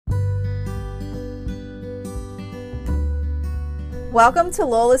Welcome to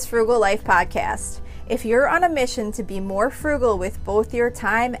Lola's Frugal Life Podcast. If you're on a mission to be more frugal with both your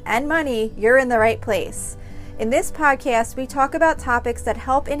time and money, you're in the right place. In this podcast, we talk about topics that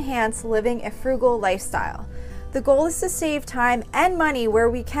help enhance living a frugal lifestyle. The goal is to save time and money where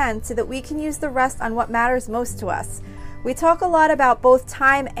we can so that we can use the rest on what matters most to us. We talk a lot about both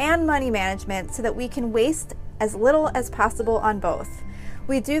time and money management so that we can waste as little as possible on both.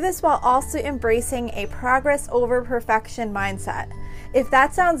 We do this while also embracing a progress over perfection mindset. If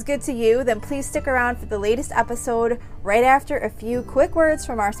that sounds good to you, then please stick around for the latest episode right after a few quick words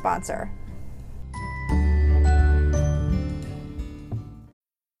from our sponsor.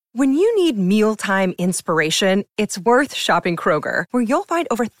 When you need mealtime inspiration, it's worth shopping Kroger, where you'll find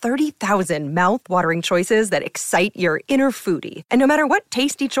over 30,000 mouth-watering choices that excite your inner foodie. And no matter what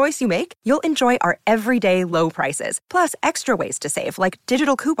tasty choice you make, you'll enjoy our everyday low prices, plus extra ways to save, like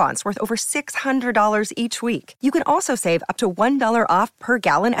digital coupons worth over $600 each week. You can also save up to $1 off per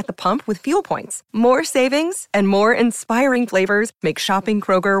gallon at the pump with fuel points. More savings and more inspiring flavors make shopping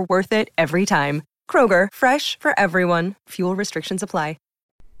Kroger worth it every time. Kroger, fresh for everyone. Fuel restrictions apply.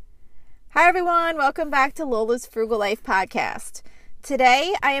 Hi everyone, welcome back to Lola's Frugal Life Podcast.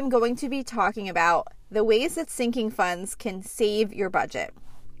 Today I am going to be talking about the ways that sinking funds can save your budget.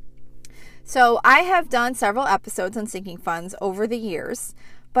 So I have done several episodes on sinking funds over the years,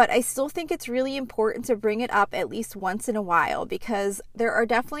 but I still think it's really important to bring it up at least once in a while because there are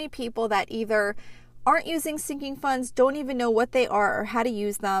definitely people that either aren't using sinking funds, don't even know what they are or how to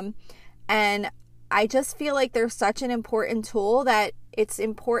use them, and I just feel like they're such an important tool that it's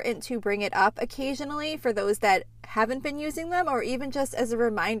important to bring it up occasionally for those that haven't been using them, or even just as a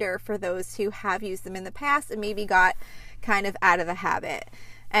reminder for those who have used them in the past and maybe got kind of out of the habit.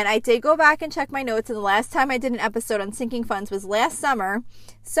 And I did go back and check my notes, and the last time I did an episode on sinking funds was last summer.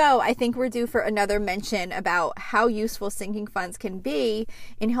 So I think we're due for another mention about how useful sinking funds can be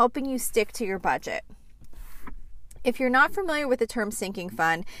in helping you stick to your budget. If you're not familiar with the term sinking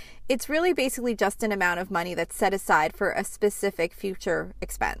fund, it's really basically just an amount of money that's set aside for a specific future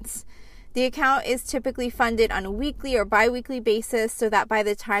expense. The account is typically funded on a weekly or bi-weekly basis so that by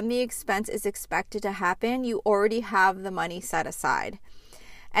the time the expense is expected to happen, you already have the money set aside.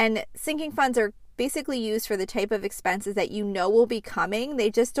 And sinking funds are basically used for the type of expenses that you know will be coming. They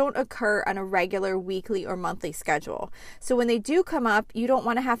just don't occur on a regular weekly or monthly schedule. So when they do come up, you don't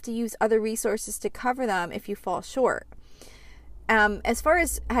want to have to use other resources to cover them if you fall short. As far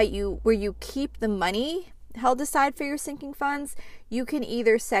as where you keep the money held aside for your sinking funds, you can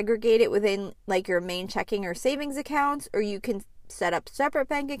either segregate it within like your main checking or savings accounts, or you can set up separate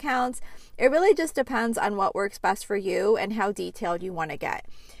bank accounts. It really just depends on what works best for you and how detailed you want to get.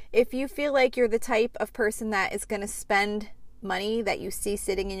 If you feel like you're the type of person that is going to spend money that you see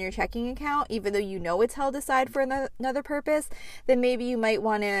sitting in your checking account, even though you know it's held aside for another purpose, then maybe you might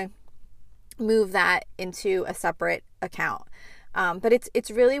want to move that into a separate account. But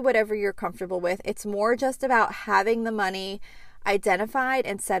it's really whatever you're comfortable with. It's more just about having the money identified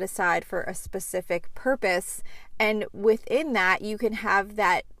and set aside for a specific purpose. And within that, you can have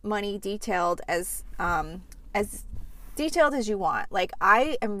that money detailed as detailed as you want. Like,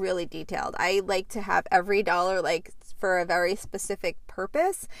 I am really detailed. I like to have every dollar like for a very specific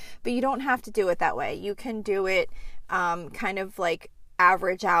purpose, but you don't have to do it that way. You can do it kind of like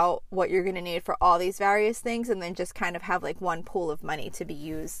average out what you're going to need for all these various things, and then just kind of have like one pool of money to be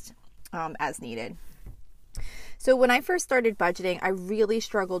used as needed. So when I first started budgeting, I really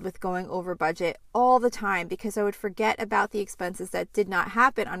struggled with going over budget all the time because I would forget about the expenses that did not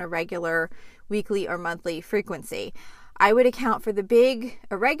happen on a regular weekly or monthly frequency. I would account for the big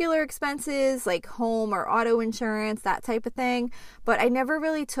irregular expenses like home or auto insurance, that type of thing, but I never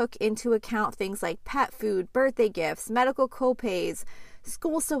really took into account things like pet food, birthday gifts, medical copays,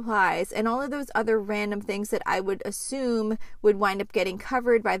 school supplies, and all of those other random things that I would assume would wind up getting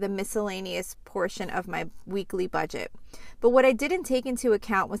covered by the miscellaneous portion of my weekly budget. But what I didn't take into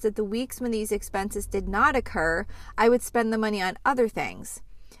account was that the weeks when these expenses did not occur, I would spend the money on other things.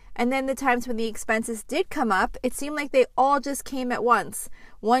 And then the times when the expenses did come up, it seemed like they all just came at once.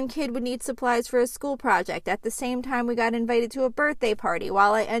 One kid would need supplies for a school project. At the same time, we got invited to a birthday party,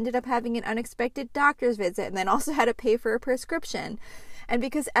 while I ended up having an unexpected doctor's visit and then also had to pay for a prescription. And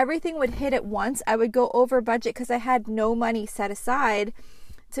because everything would hit at once, I would go over budget because I had no money set aside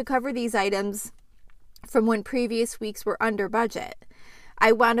to cover these items from when previous weeks were under budget.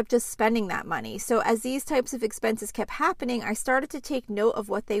 I wound up just spending that money. So as these types of expenses kept happening, I started to take note of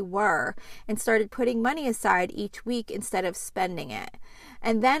what they were and started putting money aside each week instead of spending it.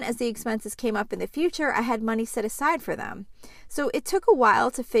 And then as the expenses came up in the future, I had money set aside for them. So it took a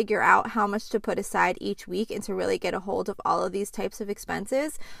while to figure out how much to put aside each week and to really get a hold of all of these types of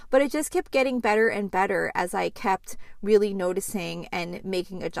expenses. But it just kept getting better and better as I kept really noticing and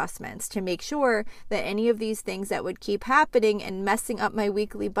making adjustments to make sure that any of these things that would keep happening and messing up my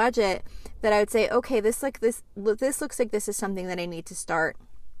weekly budget, that I would say, okay, this looks like this is something that I need to start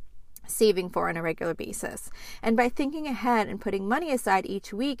saving for on a regular basis. And by thinking ahead and putting money aside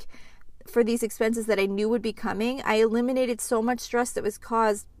each week for these expenses that I knew would be coming, I eliminated so much stress that was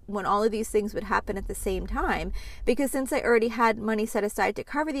caused when all of these things would happen at the same time, because since I already had money set aside to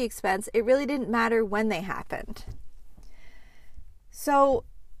cover the expense, it really didn't matter when they happened. So,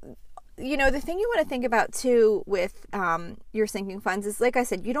 the thing you want to think about too with your sinking funds is, like I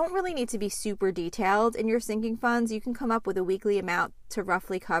said, you don't really need to be super detailed in your sinking funds. You can come up with a weekly amount to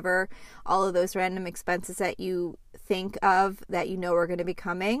roughly cover all of those random expenses that you think of that you know are going to be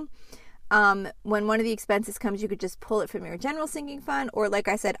coming. When one of the expenses comes, you could just pull it from your general sinking fund. Or like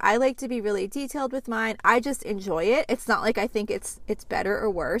I said, I like to be really detailed with mine. I just enjoy it. It's not like I think it's better or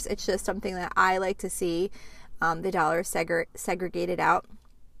worse. It's just something that I like to see the dollars segregated out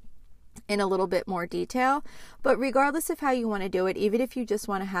in a little bit more detail. But regardless of how you want to do it, even if you just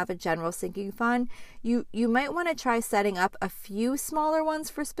want to have a general sinking fund, you might want to try setting up a few smaller ones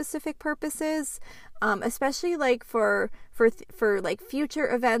for specific purposes, especially like for like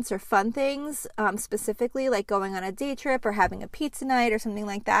future events or fun things, specifically like going on a day trip or having a pizza night or something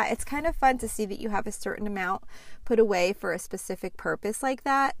like that. It's kind of fun to see that you have a certain amount put away for a specific purpose like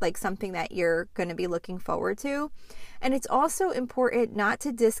that, like something that you're going to be looking forward to. And it's also important not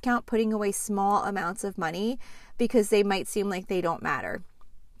to discount putting away small amounts of money because they might seem like they don't matter.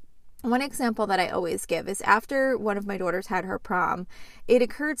 One example that I always give is after one of my daughters had her prom, it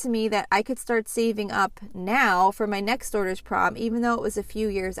occurred to me that I could start saving up now for my next daughter's prom, even though it was a few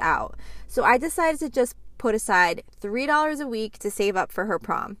years out. So I decided to just put aside $3 a week to save up for her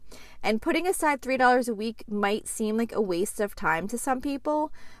prom. And putting aside $3 a week might seem like a waste of time to some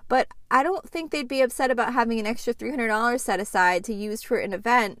people, but I don't think they'd be upset about having an extra $300 set aside to use for an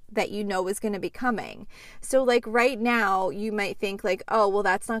event that you know is going to be coming. So like right now, you might think like, oh, well,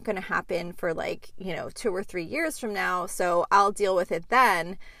 that's not going to happen for 2 or 3 years from now, so I'll deal with it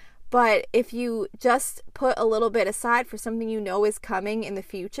then. But if you just put a little bit aside for something you know is coming in the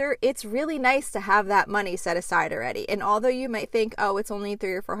future, it's really nice to have that money set aside already. And although you might think, oh, it's only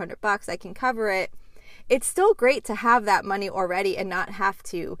 $300 or $400, I can cover it, it's still great to have that money already and not have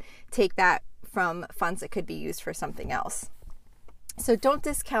to take that from funds that could be used for something else. So don't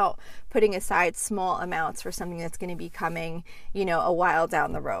discount putting aside small amounts for something that's going to be coming, a while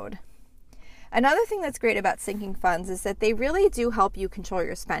down the road. Another thing that's great about sinking funds is that they really do help you control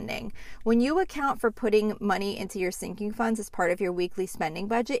your spending. When you account for putting money into your sinking funds as part of your weekly spending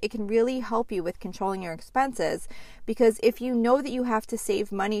budget, it can really help you with controlling your expenses, because if you know that you have to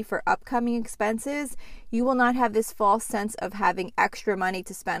save money for upcoming expenses, you will not have this false sense of having extra money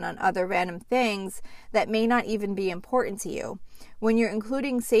to spend on other random things that may not even be important to you. When you're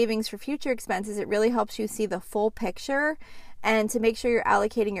including savings for future expenses, it really helps you see the full picture and to make sure you're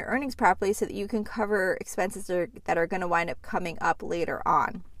allocating your earnings properly so that you can cover expenses that are going to wind up coming up later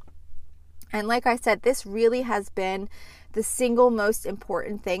on. And like I said, this really has been the single most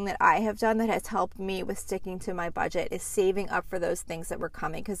important thing that I have done that has helped me with sticking to my budget, is saving up for those things that were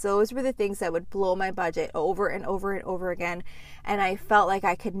coming, because those were the things that would blow my budget over and over and over again. And I felt like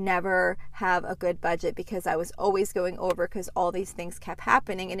I could never have a good budget because I was always going over because all these things kept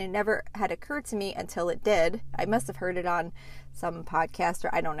happening, and it never had occurred to me until it did. I must have heard it on some podcast,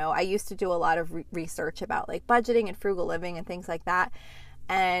 or I don't know. I used to do a lot of research about like budgeting and frugal living and things like that.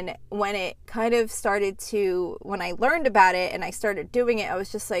 And when it kind of started to, when I learned about it and I started doing it, I was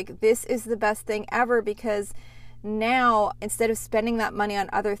just like, this is the best thing ever, because now instead of spending that money on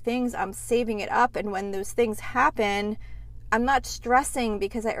other things, I'm saving it up. And when those things happen, I'm not stressing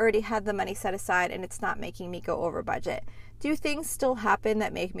because I already had the money set aside and it's not making me go over budget. Do things still happen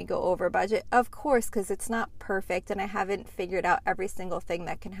that make me go over budget? Of course, because it's not perfect and I haven't figured out every single thing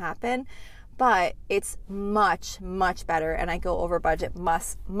that can happen. But it's much, much better, and I go over budget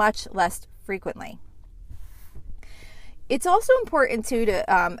much less frequently. It's also important, too,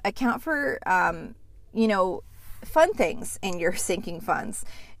 to account for, fun things in your sinking funds.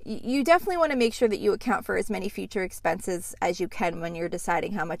 You definitely want to make sure that you account for as many future expenses as you can when you're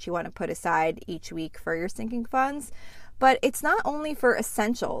deciding how much you want to put aside each week for your sinking funds. But it's not only for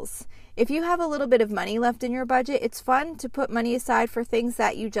essentials. If you have a little bit of money left in your budget, it's fun to put money aside for things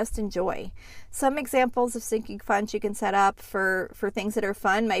that you just enjoy. Some examples of sinking funds you can set up for things that are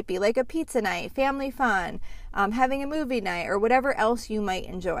fun might be like a pizza night, family fun, having a movie night, or whatever else you might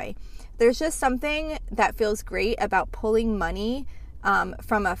enjoy. There's just something that feels great about pulling money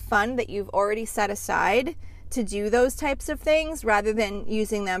from a fund that you've already set aside to do those types of things, rather than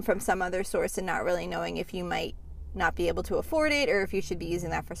using them from some other source and not really knowing if you might not be able to afford it or if you should be using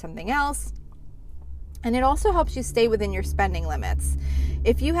that for something else. And it also helps you stay within your spending limits.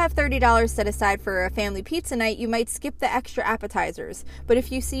 If you have $30 set aside for a family pizza night, you might skip the extra appetizers. But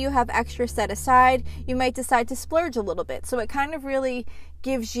if you see you have extra set aside, you might decide to splurge a little bit. So it kind of really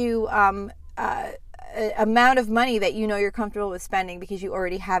gives you amount of money that you know you're comfortable with spending, because you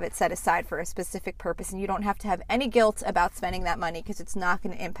already have it set aside for a specific purpose, and you don't have to have any guilt about spending that money because it's not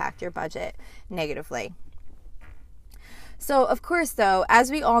going to impact your budget negatively. So, of course, though, as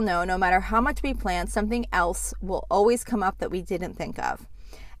we all know, no matter how much we plan, something else will always come up that we didn't think of.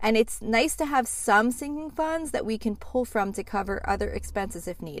 And it's nice to have some sinking funds that we can pull from to cover other expenses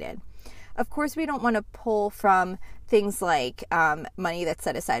if needed. Of course, we don't want to pull from things like money that's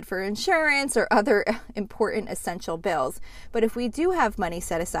set aside for insurance or other important essential bills. But if we do have money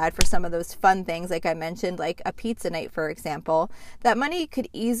set aside for some of those fun things, like I mentioned, like a pizza night, for example, that money could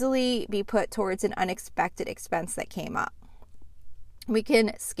easily be put towards an unexpected expense that came up. We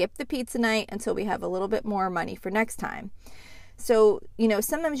can skip the pizza night until we have a little bit more money for next time. So,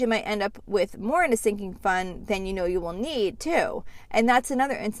 sometimes you might end up with more in a sinking fund than you know you will need too. And that's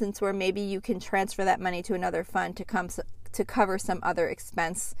another instance where maybe you can transfer that money to another fund to cover some other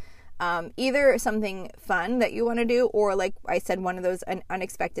expense. Either something fun that you want to do, or like I said, one of those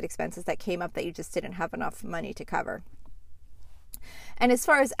unexpected expenses that came up that you just didn't have enough money to cover. And as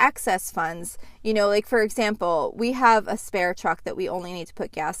far as excess funds, like for example, we have a spare truck that we only need to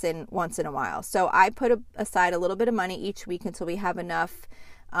put gas in once in a while. So I put aside a little bit of money each week until we have enough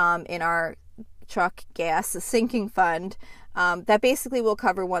in our truck gas, a sinking fund, that basically will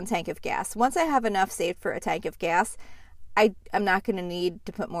cover one tank of gas. Once I have enough saved for a tank of gas, I'm not going to need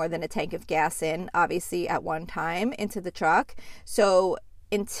to put more than a tank of gas in, obviously, at one time into the truck. So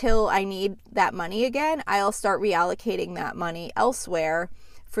until I need that money again, I'll start reallocating that money elsewhere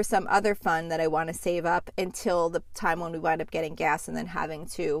for some other fund that I want to save up until the time when we wind up getting gas and then having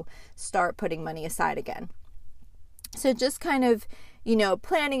to start putting money aside again. So just kind of,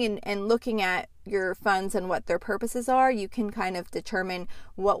 planning and looking at your funds and what their purposes are, you can kind of determine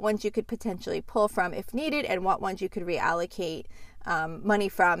what ones you could potentially pull from if needed and what ones you could reallocate money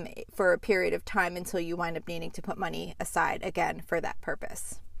from for a period of time until you wind up needing to put money aside again for that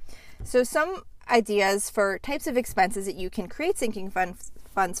purpose. So some ideas for types of expenses that you can create sinking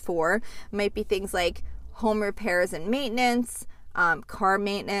funds for might be things like home repairs and maintenance, car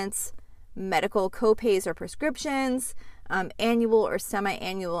maintenance, medical copays or prescriptions, annual or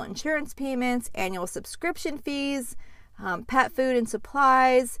semi-annual insurance payments, annual subscription fees, pet food and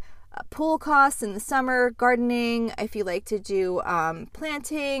supplies, pool costs in the summer, gardening, if you like to do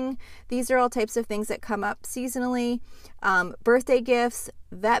planting. These are all types of things that come up seasonally. Birthday gifts,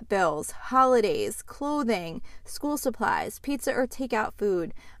 vet bills, holidays, clothing, school supplies, pizza or takeout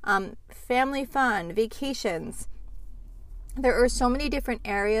food, family fun, vacations. There are so many different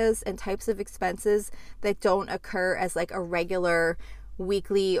areas and types of expenses that don't occur as like a regular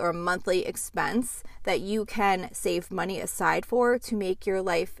weekly or monthly expense that you can save money aside for to make your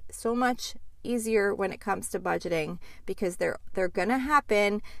life so much easier when it comes to budgeting, because they're going to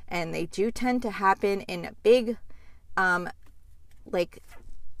happen, and they do tend to happen in big like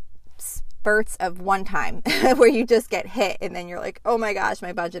spurts of one time where you just get hit and then you're like, oh my gosh,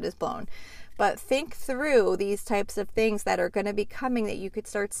 my budget is blown. But think through these types of things that are going to be coming that you could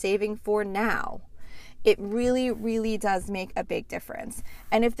start saving for now. It really, really does make a big difference.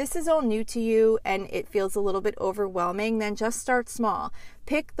 And if this is all new to you and it feels a little bit overwhelming, then just start small.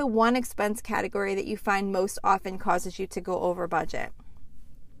 Pick the one expense category that you find most often causes you to go over budget.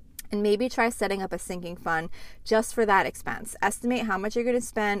 And maybe try setting up a sinking fund just for that expense. Estimate how much you're going to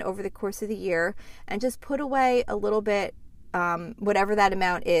spend over the course of the year and just put away a little bit, whatever that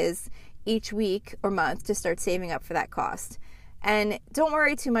amount is, each week or month to start saving up for that cost. And don't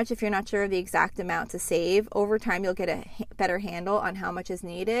worry too much if you're not sure of the exact amount to save. Over time, you'll get a better handle on how much is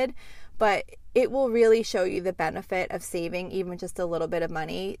needed, but it will really show you the benefit of saving even just a little bit of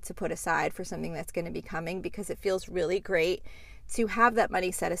money to put aside for something that's going to be coming, because it feels really great to have that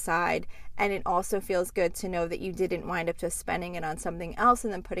money set aside. And it also feels good to know that you didn't wind up just spending it on something else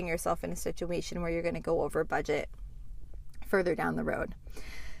and then putting yourself in a situation where you're going to go over budget further down the road.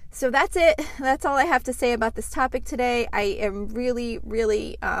 So that's it. That's all I have to say about this topic today. I am really,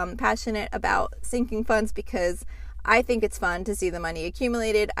 really passionate about sinking funds because I think it's fun to see the money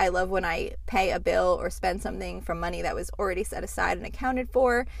accumulated. I love when I pay a bill or spend something from money that was already set aside and accounted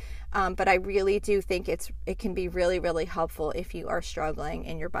for. But I really do think it can be really, really helpful if you are struggling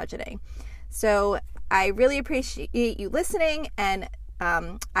in your budgeting. So I really appreciate you listening, and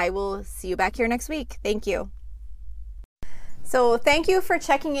I will see you back here next week. Thank you. So thank you for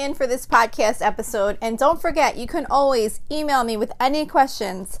checking in for this podcast episode. And don't forget, you can always email me with any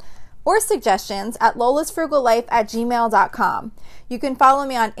questions or suggestions at lolasfrugallife@gmail.com. You can follow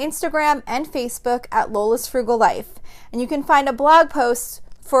me on Instagram and Facebook at Lola's Frugal Life. And you can find a blog post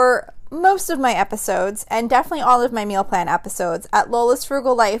for most of my episodes and definitely all of my meal plan episodes at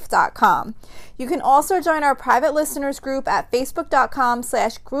lolasfrugallife.com. You can also join our private listeners group at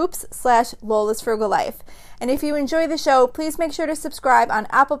facebook.com/groups/lolasfrugallife. And if you enjoy the show, please make sure to subscribe on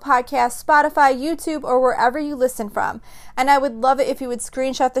Apple Podcasts, Spotify, YouTube, or wherever you listen from. And I would love it if you would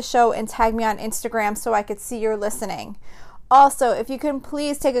screenshot the show and tag me on Instagram so I could see you're listening. Also, if you can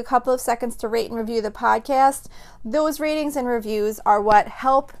please take a couple of seconds to rate and review the podcast, those ratings and reviews are what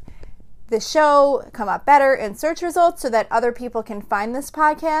help the show come up better in search results so that other people can find this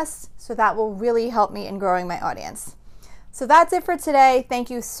podcast. So that will really help me in growing my audience. So that's it for today. Thank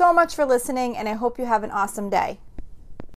you so much for listening, and I hope you have an awesome day.